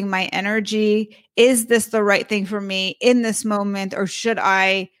affecting my energy? Is this the right thing for me in this moment, or should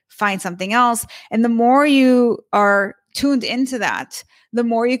I find something else? And the more you are tuned into that, the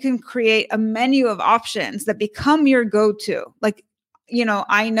more you can create a menu of options that become your go-to. Like,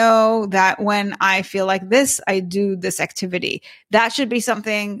 I know that when I feel like this, I do this activity. That should be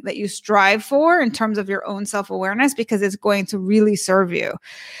something that you strive for in terms of your own self-awareness, because it's going to really serve you.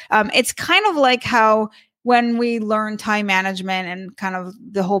 It's kind of like how when we learn time management and kind of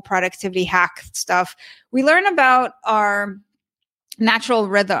the whole productivity hack stuff, we learn about our natural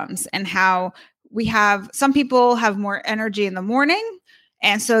rhythms and how some people have more energy in the morning.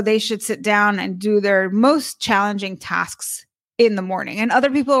 And so they should sit down and do their most challenging tasks in the morning. And other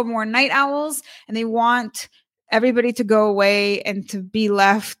people are more night owls, and they want everybody to go away and to be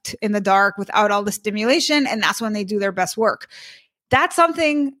left in the dark without all the stimulation. And that's when they do their best work. That's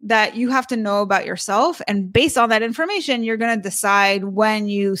something that you have to know about yourself. And based on that information, you're going to decide when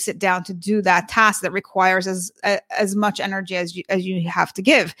you sit down to do that task that requires as much energy as you have to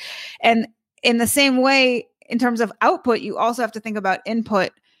give. And in the same way, in terms of output, you also have to think about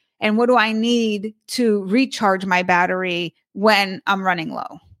input. And what do I need to recharge my battery when I'm running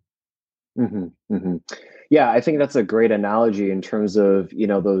low? Mm-hmm, mm-hmm. Yeah, I think that's a great analogy in terms of,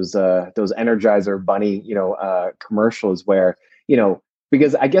 those Energizer Bunny, commercials where,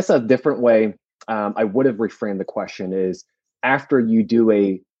 because I guess a different way I would have reframed the question is, after you do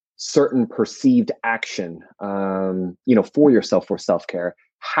a certain perceived action, for yourself, for self-care,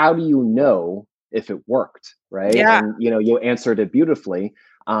 how do you know if it worked, right? Yeah. And, you answered it beautifully.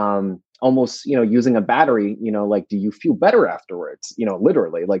 Almost, using a battery, like, do you feel better afterwards?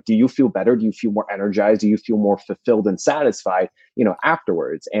 Literally, like, do you feel better? Do you feel more energized? Do you feel more fulfilled and satisfied,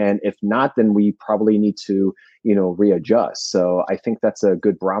 afterwards? And if not, then we probably need to, readjust. So I think that's a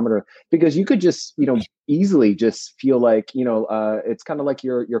good barometer, because you could just, easily just feel like, it's kind of like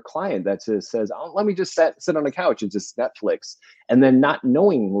your client that just says, oh, let me just sit on the couch and just Netflix. And then not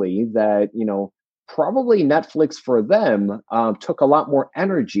knowingly that, probably Netflix for them took a lot more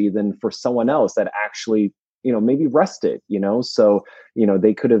energy than for someone else that actually, maybe rested, so,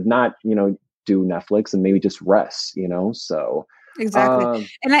 they could have not, do Netflix and maybe just rest, so. Exactly.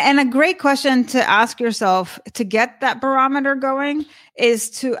 And a great question to ask yourself to get that barometer going is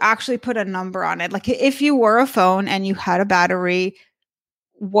to actually put a number on it. Like, if you were a phone and you had a battery,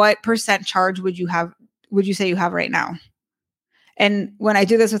 what percent charge would you say you have right now? And when I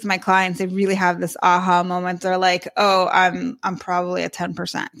do this with my clients, they really have this aha moment. They're like, oh, I'm probably at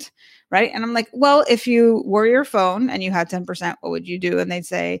 10%. Right. And I'm like, well, if you were your phone and you had 10%, what would you do? And they'd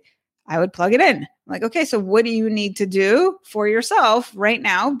say, I would plug it in. I'm like, okay, so what do you need to do for yourself right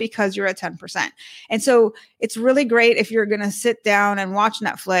now because you're at 10%? And so it's really great if you're going to sit down and watch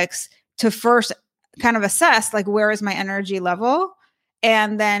Netflix to first kind of assess, like, where is my energy level?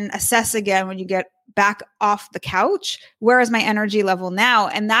 And then assess again when you get back off the couch, where is my energy level now?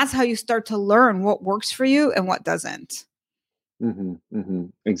 And that's how you start to learn what works for you and what doesn't. Mm-hmm, mm-hmm.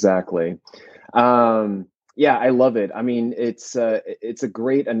 Exactly. Yeah, I love it. I mean, it's a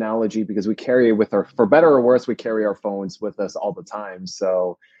great analogy because we carry with our, for better or worse, we carry our phones with us all the time.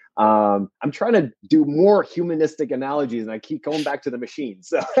 So I'm trying to do more humanistic analogies, and I keep going back to the machine.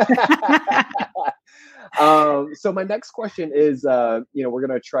 So, so my next question is, we're going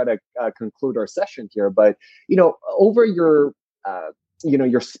to try to conclude our session here, but over your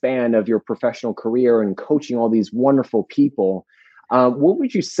your span of your professional career and coaching all these wonderful people, what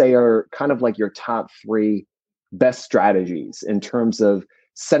would you say are kind of like your top three best strategies in terms of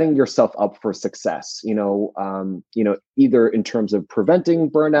setting yourself up for success? Either in terms of preventing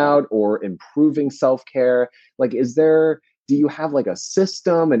burnout or improving self-care. Like, do you have like a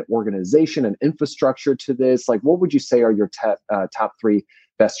system, an organization, an infrastructure to this? Like, what would you say are your top three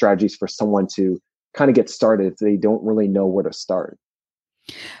best strategies for someone to kind of get started if they don't really know where to start?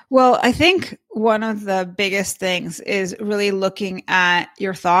 Well, I think one of the biggest things is really looking at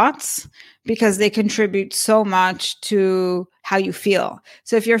your thoughts, because they contribute so much to how you feel.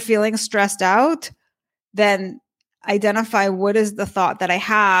 So if you're feeling stressed out, then identify what is the thought that I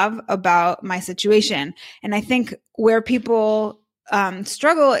have about my situation. And I think where people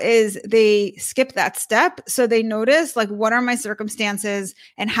struggle is they skip that step. So they notice, like, what are my circumstances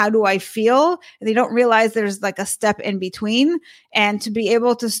and how do I feel? And they don't realize there's like a step in between. And to be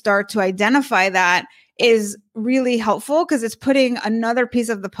able to start to identify that is really helpful, because it's putting another piece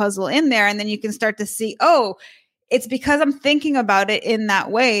of the puzzle in there. And then you can start to see, oh, it's because I'm thinking about it in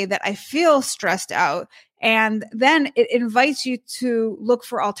that way that I feel stressed out. And then it invites you to look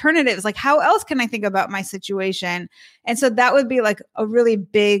for alternatives. Like, how else can I think about my situation? And so that would be like a really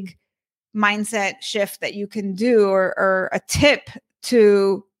big mindset shift that you can do, or a tip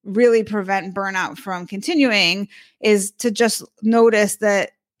to really prevent burnout from continuing, is to just notice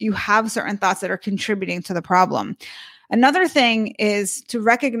that you have certain thoughts that are contributing to the problem. Another thing is to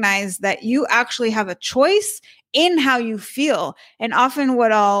recognize that you actually have a choice in how you feel. And often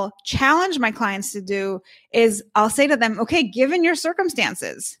what I'll challenge my clients to do is I'll say to them, okay, given your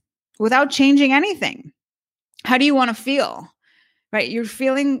circumstances, without changing anything, how do you want to feel? Right? You're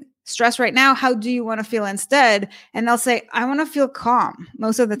feeling stress right now. How do you want to feel instead? And they'll say, I want to feel calm.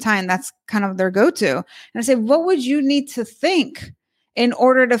 Most of the time, that's kind of their go-to. And I say, what would you need to think in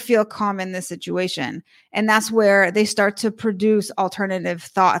order to feel calm in this situation? And that's where they start to produce alternative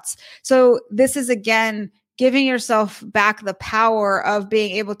thoughts. So this is, again, giving yourself back the power of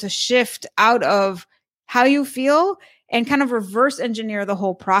being able to shift out of how you feel and kind of reverse engineer the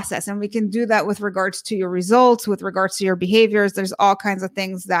whole process. And we can do that with regards to your results, with regards to your behaviors. There's all kinds of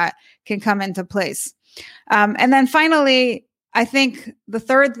things that can come into place. And then finally, I think the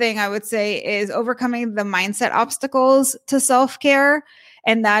third thing I would say is overcoming the mindset obstacles to self-care.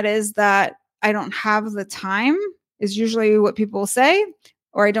 And that is that I don't have the time, is usually what people say,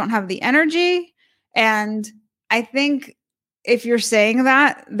 or I don't have the energy. And I think if you're saying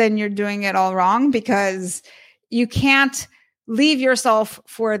that, then you're doing it all wrong, because you can't leave yourself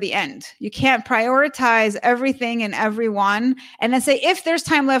for the end. You can't prioritize everything and everyone and then say, if there's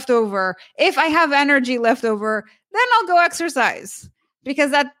time left over, if I have energy left over, then I'll go exercise,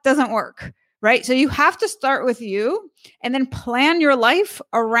 because that doesn't work, right? So you have to start with you and then plan your life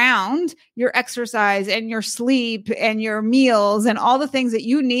around your exercise and your sleep and your meals and all the things that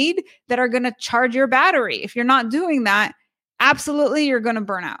you need that are going to charge your battery. If you're not doing that, absolutely, you're going to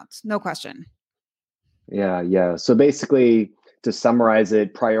burn out. No question. Yeah, yeah. So basically, to summarize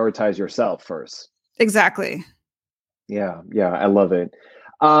it, prioritize yourself first. Exactly. Yeah, yeah, I love it.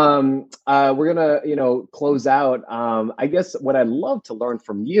 We're gonna, close out. I guess what I'd love to learn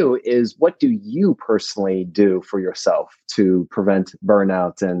from you is, what do you personally do for yourself to prevent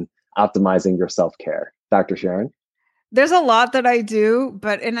burnout and optimizing your self-care, Dr. Sharon? There's a lot that I do,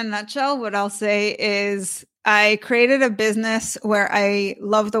 but in a nutshell, what I'll say is I created a business where I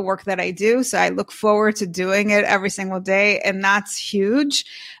love the work that I do. So I look forward to doing it every single day. And that's huge.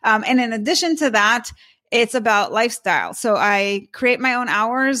 And in addition to that, it's about lifestyle. So I create my own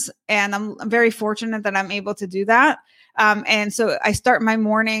hours, and I'm very fortunate that I'm able to do that. And so I start my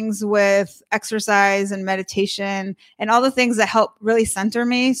mornings with exercise and meditation and all the things that help really center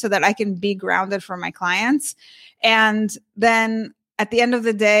me so that I can be grounded for my clients. And then at the end of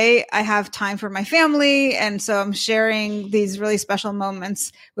the day, I have time for my family. And so I'm sharing these really special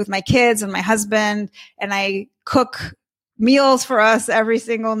moments with my kids and my husband, and I cook meals for us every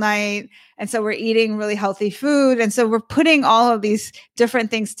single night. And so we're eating really healthy food. And so we're putting all of these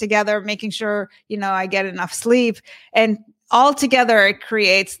different things together, making sure, I get enough sleep, and all together it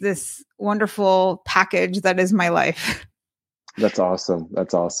creates this wonderful package that is my life. That's awesome.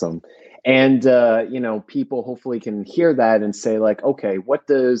 That's awesome. And, people hopefully can hear that and say like, okay, what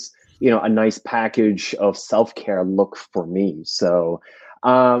does, a nice package of self-care look for me? So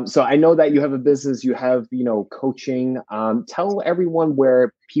I know that you have a business, you have, coaching. Tell everyone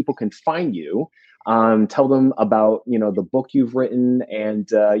where people can find you. Tell them about, the book you've written, and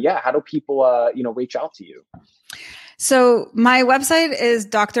how do people, reach out to you? So my website is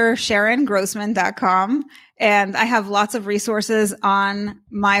drsharongrossman.com, and I have lots of resources on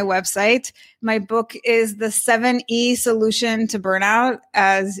my website. My book is the 7E Solution to Burnout,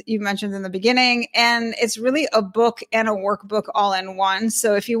 as you mentioned in the beginning, and it's really a book and a workbook all in one.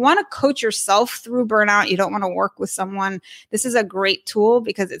 So if you want to coach yourself through burnout, you don't want to work with someone, this is a great tool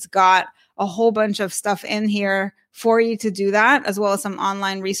because it's got a whole bunch of stuff in here for you to do that, as well as some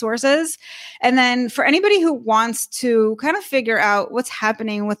online resources. And then for anybody who wants to kind of figure out what's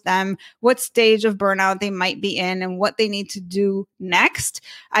happening with them, what stage of burnout they might be in, and what they need to do next,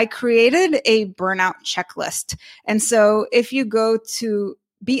 I created a burnout checklist. And so if you go to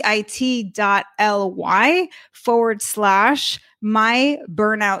bit.ly/my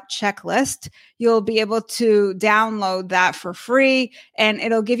burnout checklist, you'll be able to download that for free. And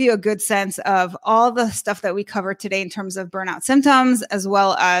it'll give you a good sense of all the stuff that we covered today in terms of burnout symptoms, as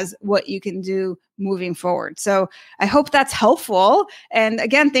well as what you can do moving forward. So I hope that's helpful. And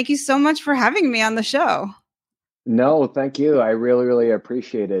again, thank you so much for having me on the show. No, thank you. I really, really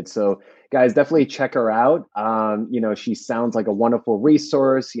appreciate it. So guys, definitely check her out. She sounds like a wonderful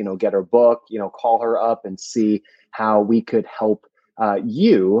resource. Get her book, call her up and see how we could help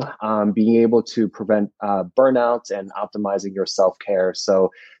you being able to prevent burnout and optimizing your self-care.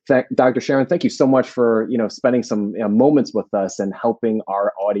 So Dr. Sharon, thank you so much for, spending some moments with us and helping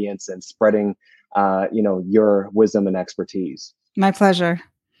our audience and spreading, your wisdom and expertise. My pleasure.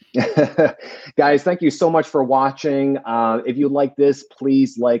 Guys, thank you so much for watching. If you like this,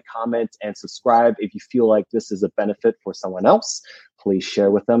 please like, comment, and subscribe. If you feel like this is a benefit for someone else, please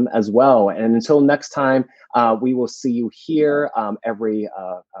share with them as well. And until next time, we will see you here every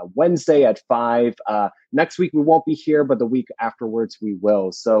Wednesday at 5. Next week, we won't be here, but the week afterwards, we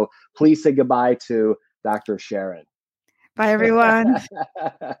will. So please say goodbye to Dr. Sharon. Bye, everyone.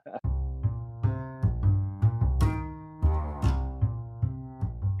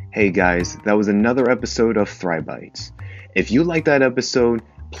 Hey guys, that was another episode of Thrive Bites. If you like that episode,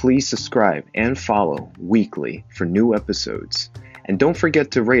 please subscribe and follow weekly for new episodes. And don't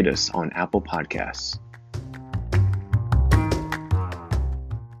forget to rate us on Apple Podcasts.